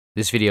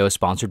This video is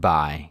sponsored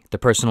by the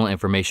personal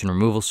information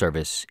removal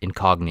service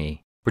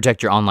Incogni.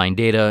 Protect your online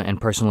data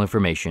and personal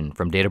information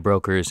from data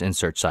brokers and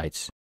search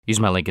sites. Use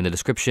my link in the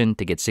description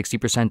to get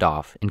 60%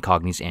 off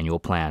Incogni's annual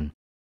plan.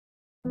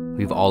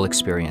 We've all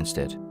experienced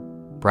it.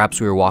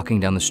 Perhaps we were walking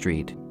down the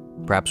street.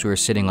 Perhaps we were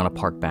sitting on a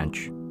park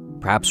bench.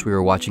 Perhaps we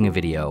were watching a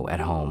video at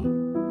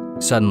home.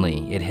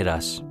 Suddenly, it hit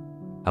us.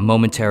 A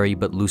momentary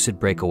but lucid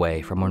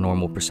breakaway from our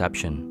normal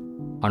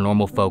perception. Our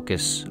normal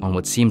focus on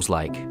what seems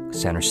like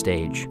center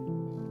stage.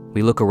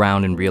 We look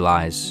around and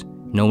realize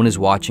no one is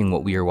watching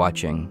what we are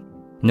watching.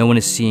 No one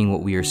is seeing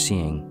what we are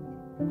seeing.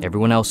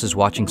 Everyone else is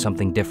watching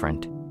something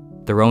different,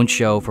 their own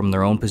show from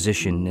their own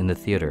position in the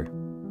theater.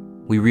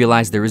 We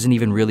realize there isn't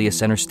even really a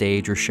center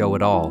stage or show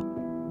at all.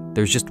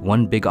 There's just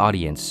one big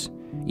audience,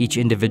 each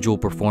individual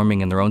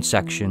performing in their own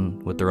section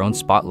with their own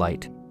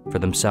spotlight for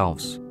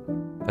themselves.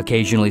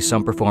 Occasionally,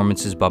 some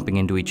performances bumping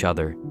into each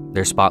other,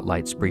 their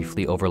spotlights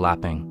briefly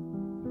overlapping.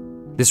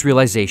 This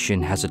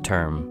realization has a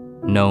term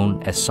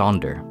known as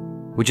sonder,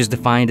 which is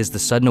defined as the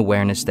sudden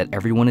awareness that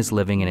everyone is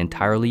living an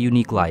entirely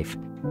unique life,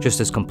 just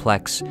as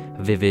complex,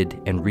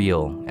 vivid, and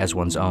real as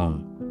one's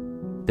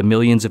own. The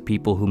millions of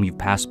people whom you've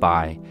passed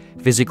by,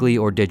 physically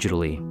or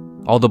digitally,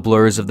 all the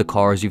blurs of the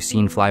cars you've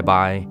seen fly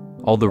by,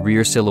 all the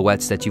rear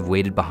silhouettes that you've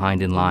waited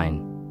behind in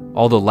line,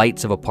 all the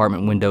lights of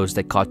apartment windows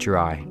that caught your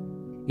eye.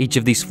 Each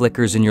of these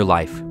flickers in your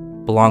life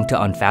belong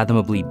to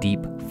unfathomably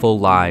deep, full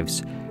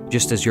lives,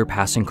 just as your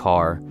passing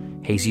car,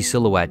 hazy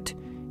silhouette,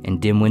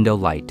 and dim window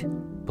light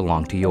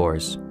belong to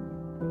yours.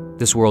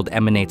 This world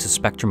emanates a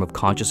spectrum of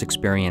conscious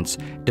experience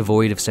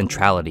devoid of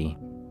centrality,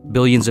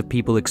 billions of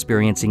people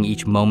experiencing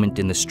each moment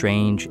in the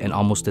strange and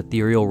almost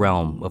ethereal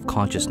realm of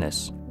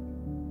consciousness.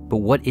 But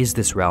what is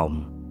this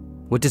realm?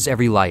 What does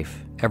every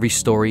life, every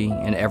story,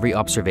 and every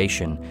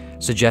observation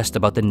suggest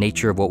about the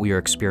nature of what we are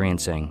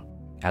experiencing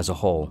as a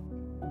whole?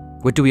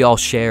 What do we all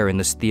share in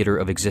this theater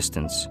of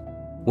existence?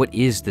 What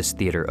is this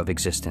theater of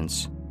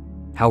existence?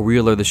 How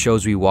real are the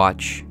shows we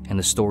watch and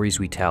the stories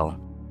we tell?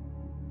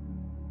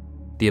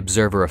 The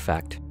observer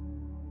effect.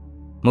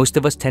 Most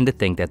of us tend to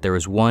think that there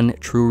is one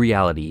true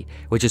reality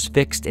which is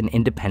fixed and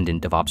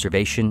independent of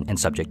observation and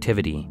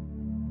subjectivity.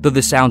 Though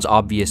this sounds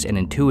obvious and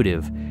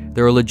intuitive,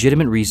 there are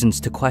legitimate reasons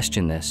to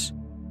question this,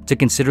 to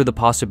consider the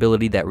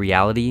possibility that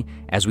reality,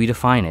 as we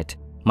define it,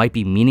 might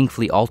be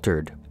meaningfully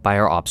altered by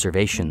our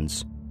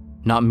observations,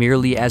 not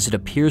merely as it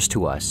appears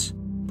to us,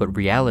 but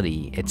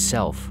reality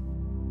itself.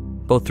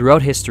 Both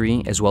throughout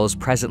history as well as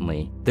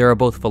presently, there are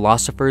both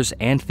philosophers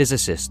and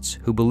physicists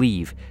who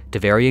believe, to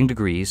varying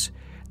degrees,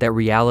 that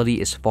reality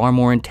is far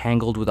more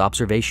entangled with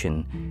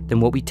observation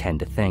than what we tend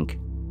to think.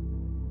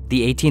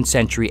 The 18th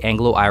century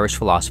Anglo-Irish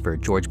philosopher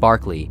George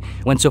Berkeley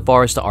went so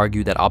far as to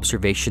argue that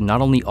observation not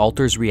only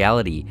alters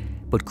reality,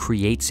 but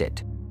creates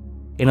it.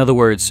 In other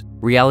words,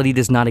 reality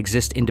does not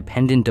exist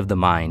independent of the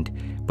mind,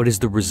 but is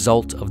the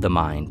result of the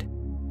mind.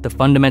 The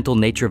fundamental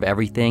nature of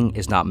everything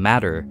is not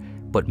matter,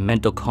 but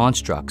mental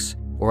constructs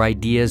or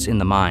ideas in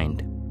the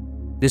mind.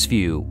 This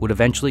view would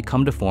eventually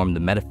come to form the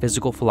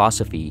metaphysical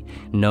philosophy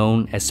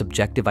known as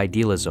subjective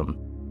idealism,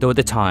 though at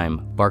the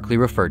time, Berkeley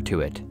referred to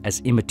it as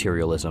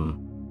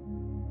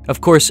immaterialism.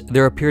 Of course,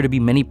 there appear to be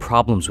many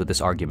problems with this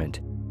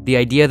argument. The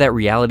idea that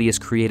reality is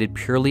created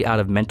purely out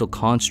of mental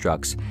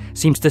constructs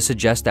seems to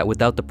suggest that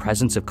without the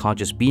presence of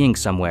conscious being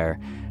somewhere,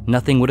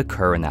 nothing would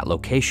occur in that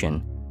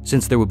location,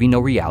 since there would be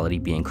no reality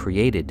being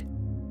created.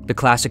 The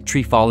classic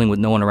tree falling with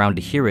no one around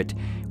to hear it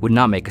would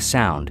not make a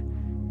sound,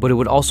 but it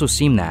would also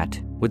seem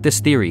that, with this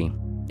theory,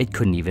 it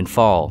couldn't even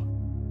fall.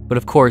 But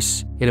of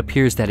course, it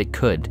appears that it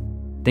could.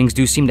 Things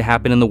do seem to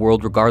happen in the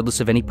world regardless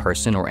of any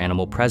person or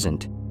animal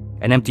present.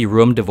 An empty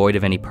room devoid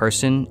of any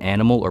person,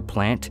 animal, or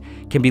plant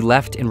can be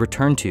left and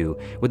returned to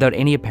without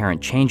any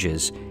apparent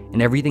changes,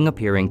 and everything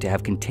appearing to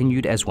have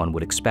continued as one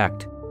would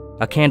expect.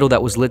 A candle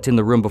that was lit in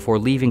the room before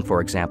leaving, for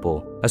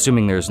example,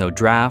 assuming there is no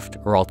draft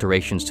or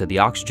alterations to the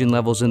oxygen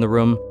levels in the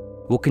room,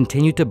 will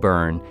continue to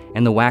burn,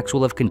 and the wax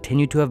will have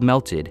continued to have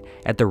melted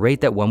at the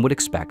rate that one would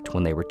expect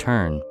when they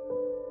return.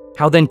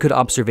 How then could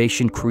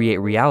observation create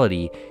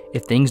reality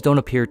if things don't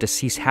appear to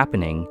cease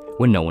happening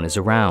when no one is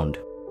around?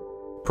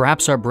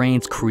 Perhaps our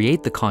brains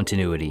create the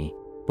continuity,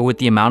 but with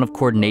the amount of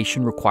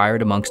coordination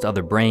required amongst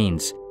other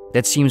brains,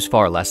 that seems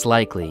far less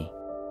likely.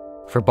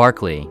 For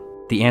Berkeley,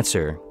 the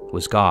answer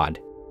was God.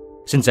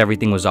 Since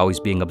everything was always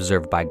being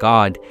observed by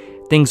God,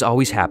 things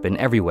always happen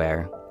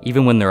everywhere,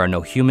 even when there are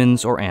no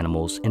humans or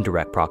animals in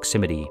direct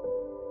proximity.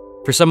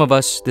 For some of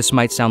us, this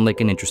might sound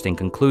like an interesting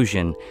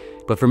conclusion,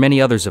 but for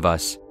many others of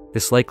us,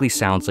 this likely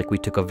sounds like we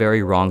took a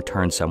very wrong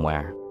turn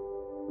somewhere.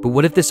 But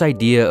what if this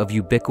idea of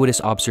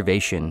ubiquitous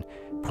observation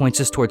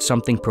points us towards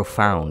something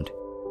profound,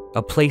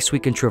 a place we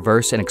can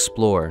traverse and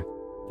explore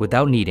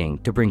without needing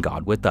to bring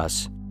God with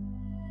us?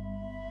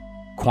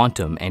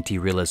 Quantum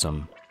anti-realism.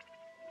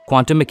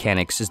 Quantum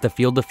mechanics is the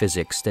field of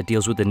physics that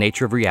deals with the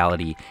nature of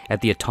reality at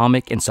the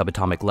atomic and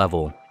subatomic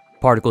level,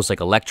 particles like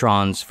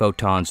electrons,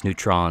 photons,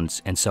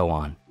 neutrons, and so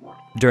on.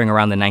 During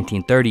around the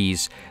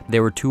 1930s,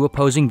 there were two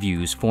opposing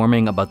views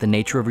forming about the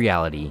nature of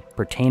reality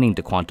pertaining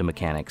to quantum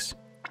mechanics.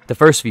 The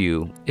first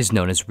view is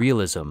known as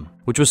realism,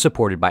 which was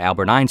supported by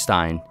Albert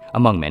Einstein,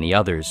 among many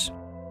others.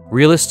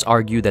 Realists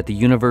argue that the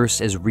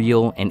universe is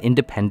real and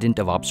independent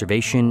of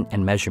observation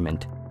and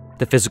measurement.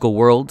 The physical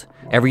world,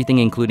 everything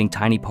including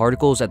tiny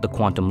particles at the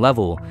quantum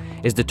level,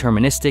 is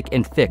deterministic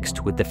and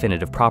fixed with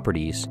definitive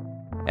properties.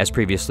 As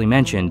previously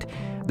mentioned,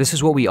 this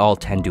is what we all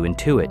tend to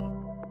intuit.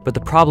 But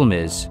the problem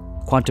is,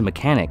 quantum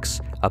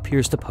mechanics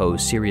appears to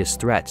pose serious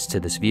threats to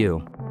this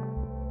view.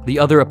 The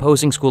other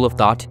opposing school of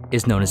thought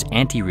is known as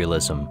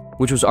anti-realism,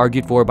 which was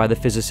argued for by the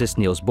physicist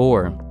Niels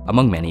Bohr,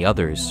 among many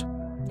others.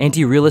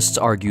 Anti-realists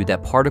argue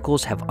that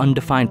particles have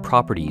undefined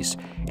properties,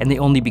 and they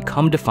only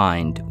become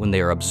defined when they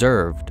are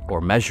observed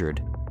or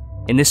measured.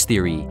 In this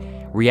theory,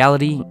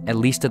 reality, at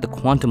least at the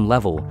quantum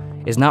level,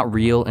 is not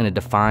real in a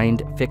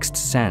defined, fixed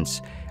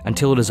sense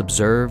until it is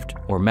observed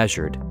or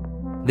measured.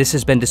 This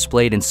has been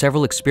displayed in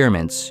several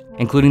experiments,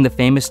 including the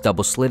famous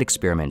double-slit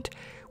experiment,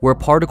 where a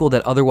particle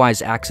that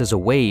otherwise acts as a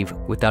wave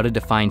without a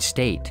defined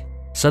state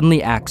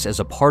suddenly acts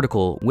as a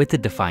particle with a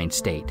defined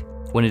state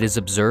when it is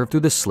observed through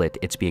the slit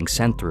it's being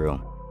sent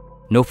through.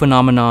 No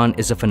phenomenon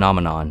is a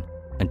phenomenon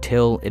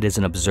until it is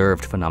an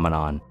observed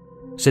phenomenon,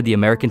 said the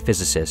American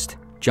physicist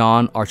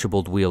John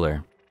Archibald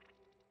Wheeler.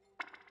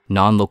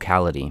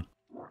 Non-locality.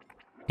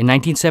 In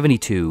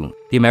 1972,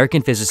 the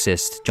American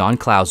physicist John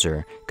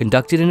Clauser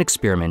conducted an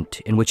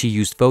experiment in which he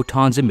used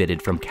photons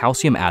emitted from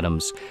calcium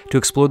atoms to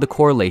explore the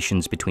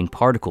correlations between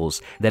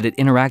particles that had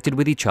interacted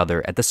with each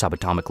other at the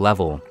subatomic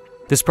level.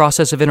 This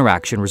process of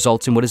interaction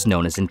results in what is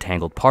known as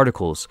entangled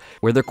particles,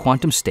 where their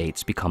quantum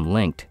states become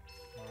linked.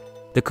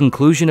 The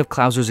conclusion of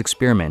Clauser's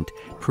experiment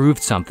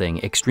proved something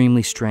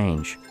extremely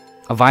strange,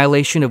 a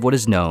violation of what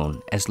is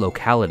known as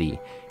locality,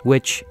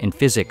 which, in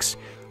physics,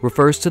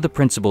 refers to the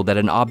principle that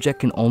an object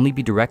can only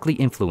be directly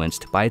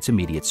influenced by its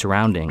immediate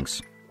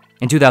surroundings.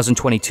 In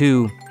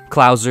 2022,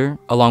 Clauser,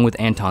 along with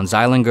Anton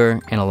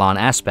Zeilinger and Alain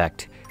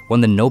Aspect, won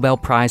the Nobel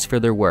Prize for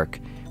their work,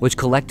 which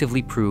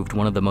collectively proved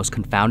one of the most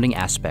confounding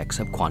aspects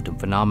of quantum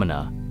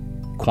phenomena: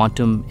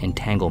 quantum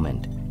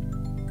entanglement.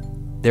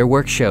 Their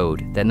work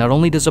showed that not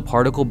only does a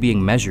particle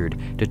being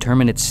measured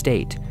determine its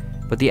state,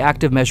 but the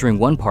act of measuring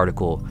one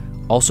particle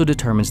also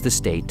determines the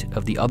state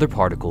of the other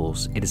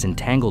particles it is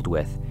entangled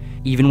with,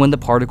 even when the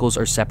particles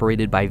are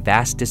separated by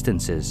vast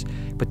distances,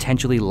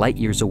 potentially light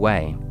years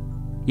away.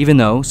 Even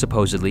though,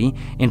 supposedly,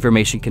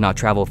 information cannot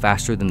travel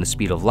faster than the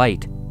speed of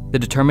light, the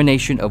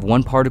determination of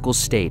one particle's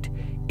state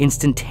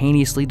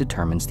instantaneously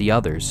determines the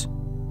others.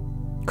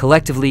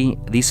 Collectively,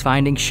 these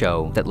findings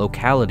show that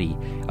locality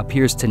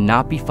appears to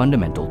not be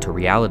fundamental to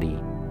reality.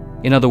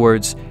 In other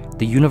words,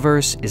 the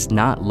universe is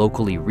not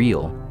locally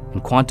real,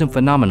 and quantum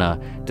phenomena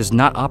does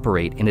not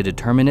operate in a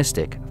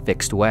deterministic,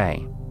 fixed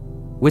way.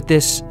 With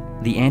this,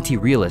 the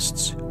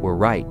anti-realists were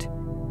right,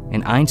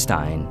 and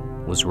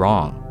Einstein was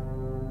wrong.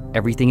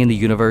 Everything in the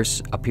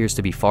universe appears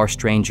to be far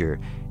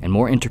stranger and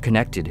more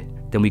interconnected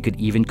than we could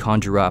even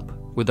conjure up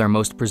with our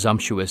most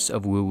presumptuous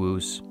of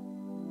woo-woos.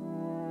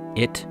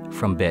 It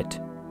from bit.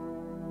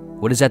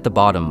 What is at the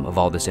bottom of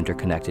all this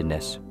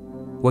interconnectedness?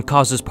 What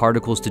causes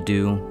particles to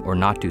do or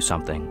not do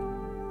something?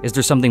 Is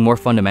there something more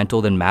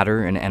fundamental than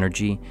matter and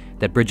energy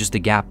that bridges the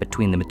gap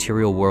between the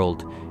material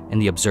world and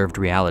the observed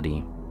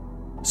reality?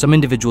 Some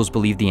individuals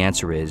believe the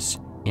answer is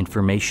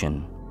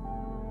information.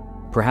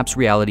 Perhaps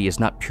reality is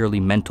not purely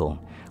mental,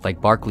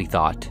 like Berkeley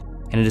thought,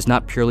 and it is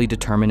not purely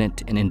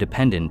determinate and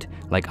independent,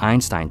 like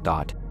Einstein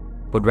thought,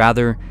 but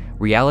rather,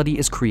 reality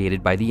is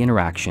created by the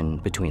interaction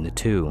between the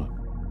two.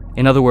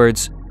 In other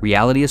words,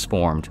 reality is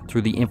formed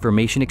through the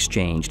information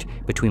exchanged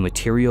between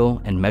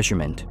material and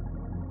measurement.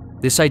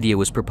 This idea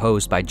was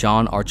proposed by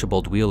John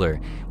Archibald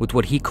Wheeler with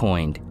what he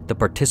coined the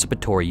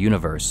participatory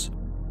universe.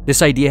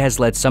 This idea has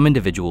led some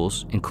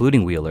individuals,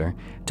 including Wheeler,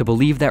 to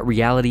believe that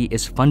reality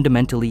is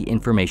fundamentally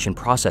information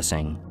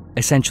processing,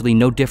 essentially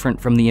no different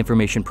from the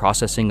information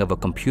processing of a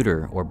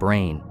computer or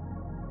brain.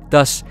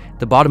 Thus,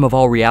 the bottom of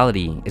all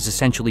reality is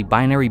essentially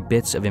binary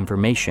bits of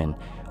information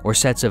or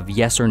sets of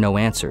yes or no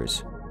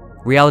answers.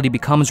 Reality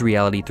becomes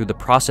reality through the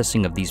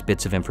processing of these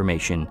bits of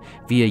information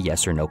via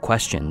yes or no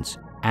questions,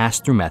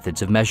 asked through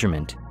methods of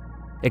measurement.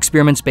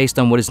 Experiments based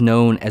on what is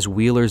known as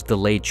Wheeler's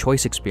delayed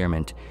choice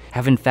experiment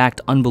have in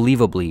fact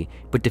unbelievably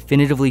but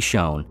definitively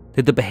shown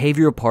that the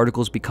behavior of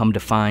particles become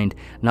defined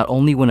not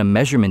only when a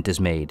measurement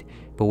is made,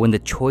 but when the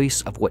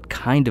choice of what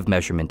kind of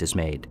measurement is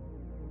made.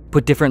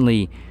 Put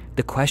differently,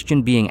 the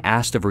question being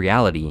asked of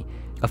reality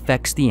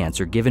affects the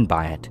answer given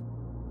by it.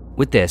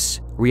 With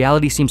this,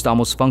 reality seems to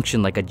almost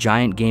function like a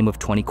giant game of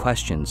 20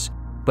 questions,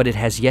 but it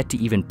has yet to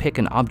even pick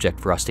an object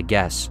for us to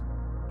guess.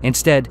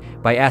 Instead,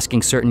 by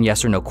asking certain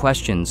yes or no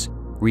questions,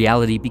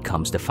 reality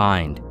becomes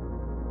defined.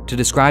 To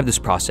describe this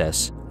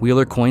process,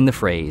 Wheeler coined the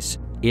phrase,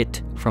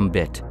 "it from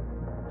bit."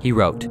 He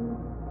wrote,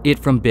 "It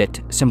from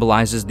bit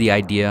symbolizes the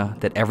idea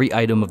that every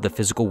item of the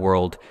physical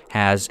world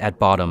has, at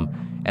bottom,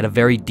 at a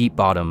very deep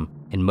bottom,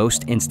 in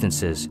most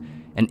instances,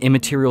 an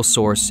immaterial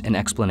source and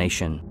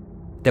explanation.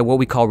 That what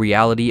we call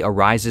reality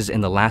arises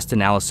in the last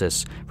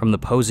analysis from the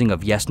posing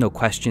of yes-no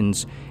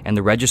questions and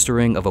the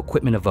registering of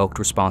equipment-evoked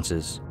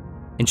responses.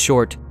 In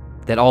short,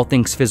 that all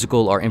things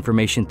physical are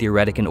information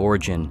theoretic in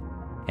origin,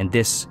 and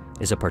this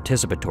is a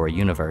participatory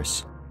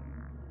universe.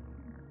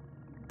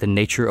 The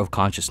nature of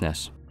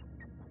consciousness.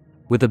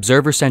 With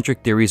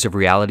observer-centric theories of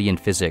reality and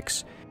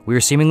physics, we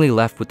are seemingly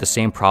left with the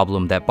same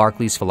problem that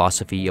Berkeley's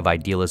philosophy of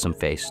idealism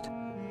faced.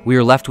 We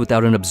are left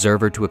without an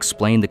observer to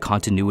explain the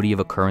continuity of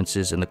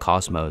occurrences in the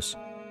cosmos,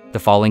 the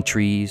falling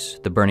trees,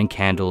 the burning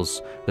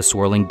candles, the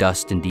swirling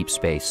dust in deep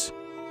space.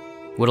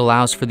 What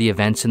allows for the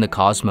events in the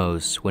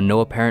cosmos when no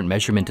apparent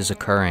measurement is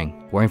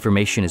occurring, where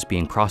information is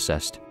being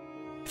processed.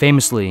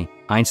 Famously,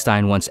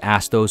 Einstein once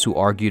asked those who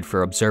argued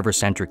for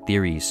observer-centric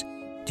theories,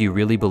 "Do you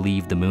really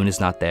believe the moon is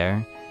not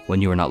there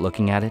when you are not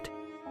looking at it?"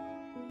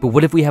 But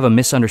what if we have a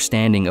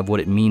misunderstanding of what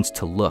it means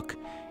to look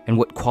and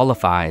what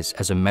qualifies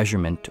as a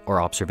measurement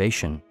or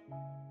observation?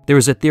 There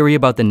is a theory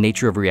about the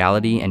nature of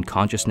reality and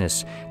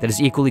consciousness that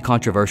is equally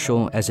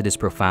controversial as it is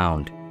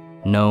profound,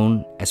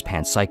 known as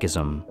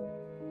panpsychism.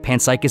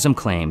 Panpsychism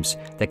claims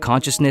that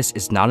consciousness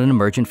is not an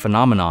emergent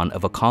phenomenon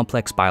of a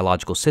complex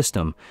biological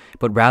system,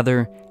 but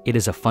rather it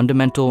is a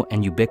fundamental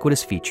and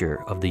ubiquitous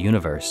feature of the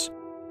universe.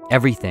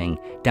 Everything,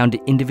 down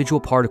to individual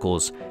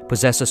particles,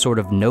 possess a sort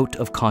of note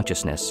of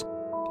consciousness,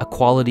 a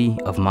quality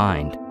of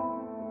mind.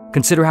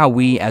 Consider how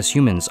we as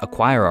humans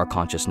acquire our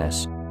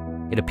consciousness.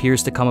 It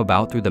appears to come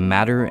about through the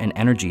matter and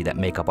energy that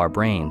make up our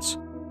brains.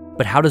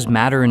 But how does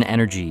matter and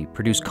energy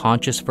produce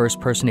conscious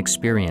first-person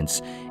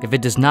experience if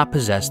it does not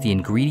possess the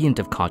ingredient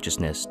of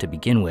consciousness to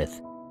begin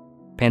with?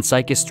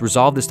 Panpsychists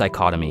resolve this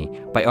dichotomy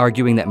by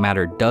arguing that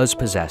matter does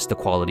possess the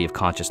quality of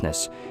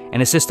consciousness,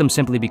 and a system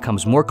simply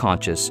becomes more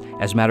conscious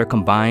as matter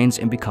combines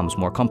and becomes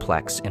more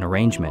complex in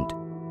arrangement.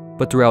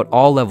 But throughout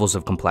all levels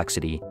of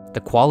complexity,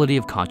 the quality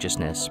of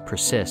consciousness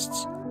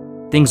persists.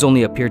 Things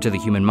only appear to the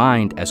human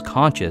mind as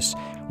conscious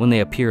when they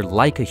appear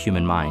like a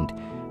human mind,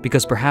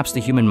 because perhaps the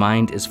human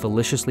mind is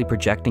felicitously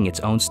projecting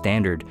its own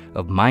standard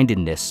of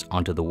mindedness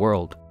onto the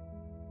world.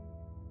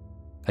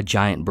 A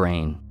giant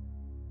brain.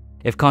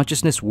 If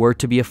consciousness were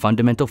to be a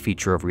fundamental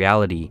feature of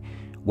reality,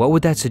 what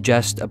would that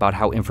suggest about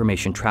how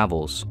information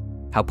travels,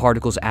 how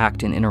particles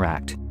act and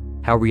interact,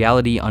 how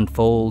reality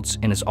unfolds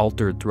and is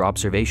altered through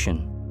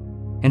observation?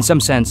 In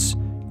some sense,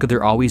 could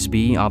there always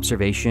be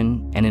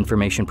observation and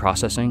information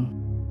processing?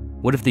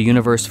 What if the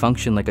universe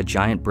functioned like a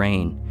giant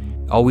brain,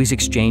 always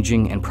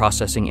exchanging and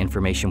processing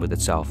information with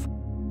itself?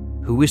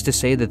 Who is to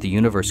say that the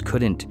universe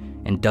couldn't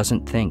and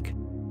doesn't think?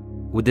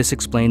 Would this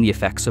explain the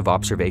effects of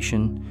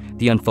observation,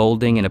 the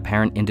unfolding and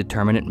apparent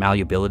indeterminate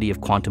malleability of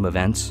quantum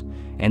events,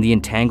 and the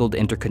entangled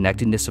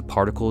interconnectedness of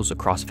particles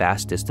across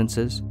vast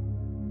distances?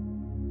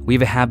 We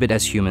have a habit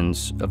as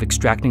humans of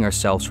extracting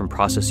ourselves from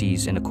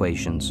processes and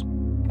equations,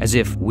 as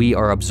if we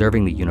are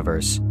observing the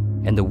universe,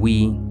 and the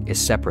we is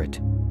separate.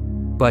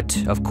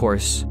 But, of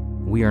course,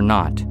 we are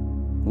not.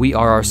 We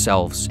are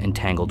ourselves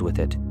entangled with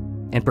it.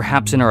 And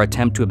perhaps in our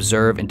attempt to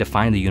observe and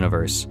define the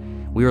universe,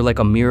 we are like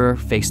a mirror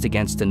faced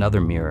against another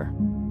mirror.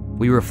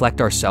 We reflect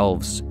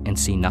ourselves and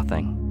see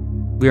nothing.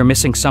 We are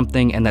missing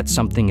something, and that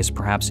something is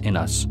perhaps in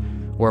us,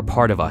 or a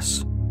part of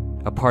us,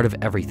 a part of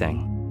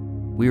everything.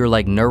 We are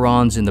like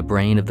neurons in the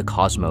brain of the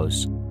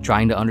cosmos,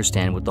 trying to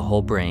understand what the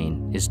whole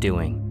brain is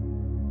doing.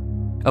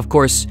 Of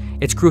course,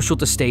 it's crucial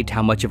to state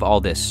how much of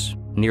all this,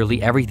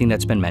 nearly everything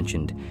that's been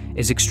mentioned,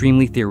 is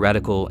extremely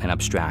theoretical and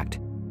abstract,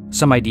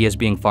 some ideas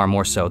being far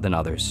more so than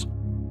others.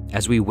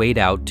 As we wade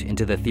out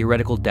into the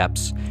theoretical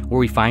depths where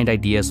we find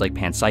ideas like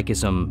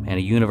panpsychism and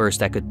a universe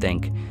that could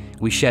think,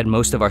 we shed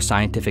most of our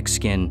scientific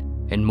skin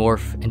and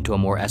morph into a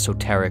more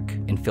esoteric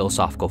and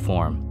philosophical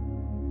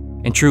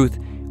form. In truth,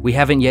 we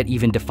haven't yet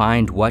even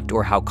defined what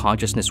or how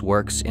consciousness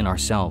works in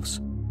ourselves,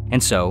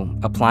 and so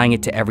applying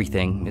it to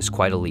everything is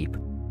quite a leap.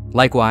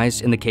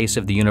 Likewise, in the case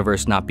of the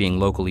universe not being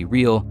locally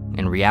real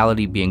and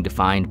reality being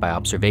defined by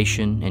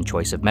observation and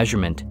choice of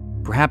measurement,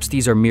 perhaps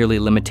these are merely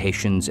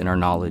limitations in our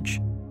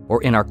knowledge,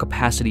 or in our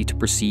capacity to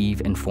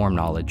perceive and form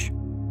knowledge.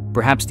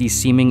 Perhaps these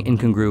seeming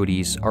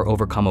incongruities are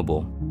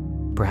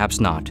overcomable, perhaps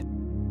not.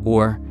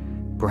 Or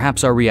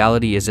perhaps our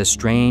reality is as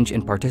strange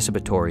and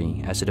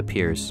participatory as it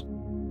appears.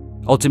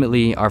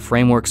 Ultimately, our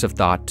frameworks of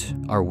thought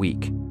are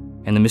weak,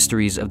 and the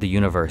mysteries of the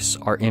universe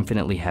are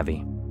infinitely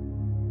heavy.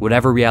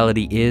 Whatever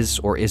reality is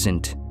or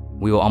isn't,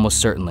 we will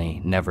almost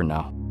certainly never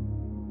know.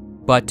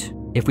 But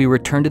if we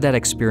return to that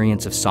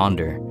experience of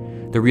Sonder,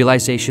 the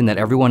realization that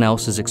everyone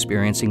else is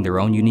experiencing their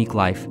own unique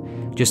life,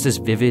 just as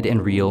vivid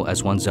and real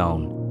as one's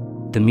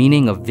own, the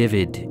meaning of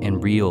vivid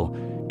and real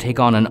take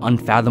on an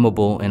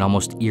unfathomable and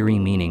almost eerie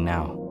meaning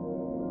now.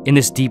 In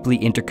this deeply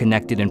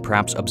interconnected and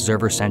perhaps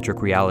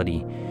observer-centric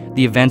reality,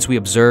 the events we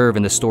observe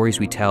and the stories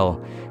we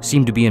tell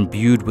seem to be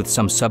imbued with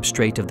some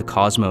substrate of the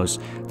cosmos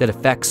that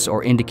affects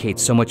or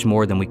indicates so much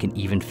more than we can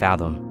even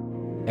fathom.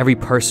 Every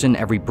person,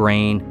 every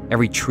brain,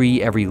 every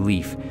tree, every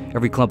leaf,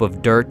 every clump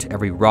of dirt,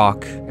 every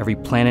rock, every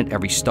planet,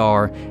 every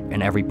star,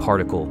 and every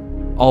particle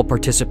all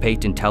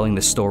participate in telling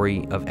the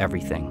story of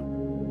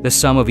everything. The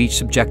sum of each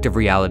subjective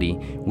reality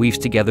weaves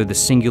together the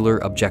singular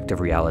objective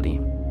reality.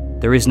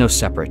 There is no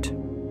separate.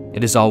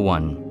 It is all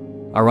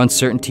one. Our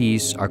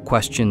uncertainties, our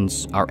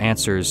questions, our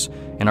answers,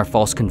 and our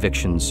false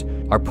convictions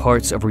are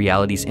parts of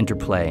reality's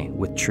interplay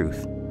with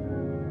truth.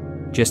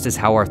 Just as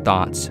how our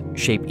thoughts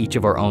shape each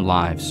of our own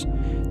lives,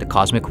 the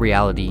cosmic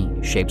reality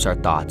shapes our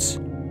thoughts.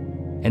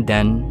 And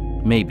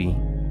then, maybe,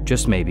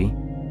 just maybe,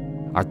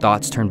 our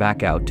thoughts turn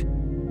back out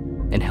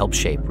and help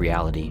shape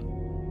reality.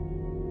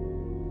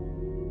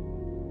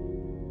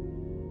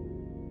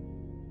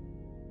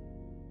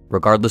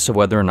 Regardless of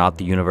whether or not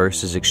the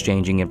universe is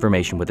exchanging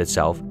information with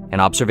itself, an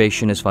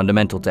observation is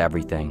fundamental to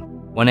everything.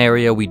 One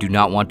area we do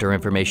not want our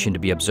information to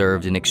be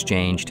observed and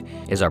exchanged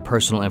is our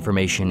personal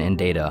information and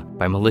data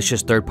by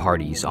malicious third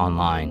parties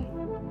online.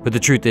 But the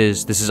truth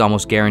is, this is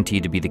almost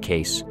guaranteed to be the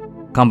case.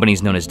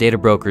 Companies known as data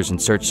brokers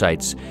and search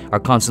sites are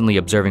constantly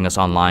observing us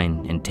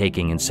online and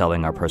taking and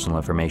selling our personal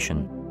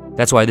information.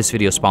 That's why this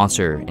video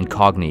sponsor,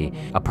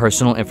 Incogni, a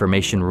personal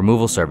information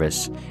removal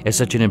service, is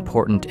such an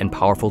important and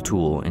powerful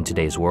tool in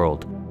today's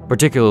world,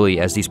 particularly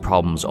as these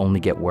problems only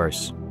get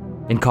worse.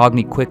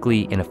 Incogni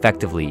quickly and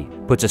effectively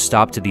puts a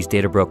stop to these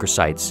data broker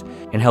sites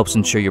and helps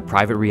ensure your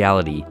private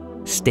reality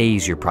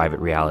stays your private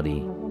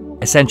reality.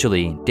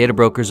 Essentially, data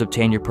brokers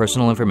obtain your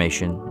personal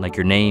information, like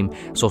your name,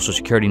 social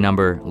security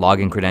number,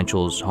 login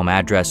credentials, home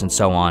address, and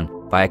so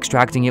on, by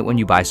extracting it when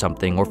you buy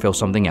something or fill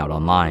something out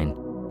online.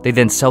 They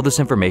then sell this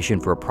information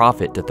for a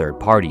profit to third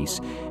parties,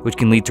 which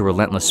can lead to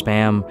relentless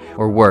spam,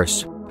 or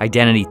worse,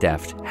 identity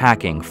theft,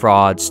 hacking,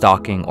 fraud,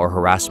 stalking, or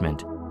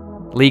harassment.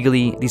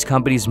 Legally, these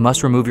companies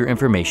must remove your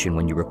information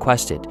when you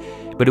request it,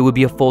 but it would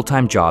be a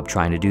full-time job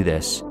trying to do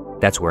this.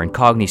 That's where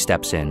Incogni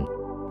steps in.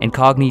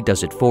 Incogni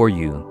does it for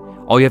you.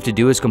 All you have to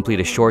do is complete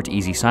a short,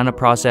 easy sign-up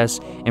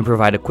process and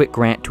provide a quick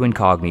grant to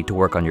Incogni to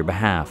work on your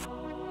behalf.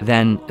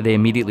 Then, they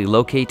immediately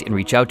locate and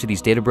reach out to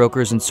these data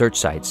brokers and search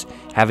sites,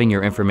 having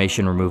your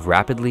information removed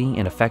rapidly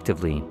and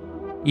effectively.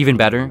 Even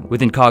better, with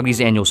Incogni's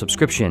annual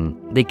subscription,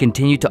 they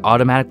continue to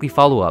automatically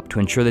follow up to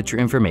ensure that your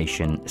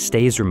information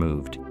stays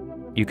removed.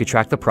 You could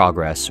track the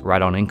progress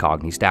right on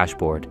Incogni's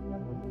dashboard.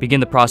 Begin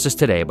the process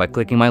today by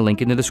clicking my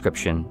link in the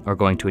description or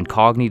going to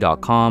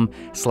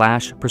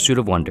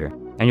incogni.com/pursuitofwonder,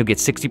 and you'll get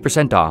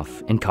 60%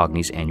 off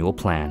Incogni's annual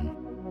plan.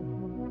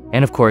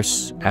 And of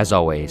course, as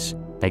always,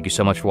 thank you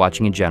so much for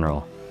watching in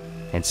general,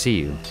 and see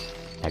you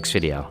next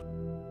video.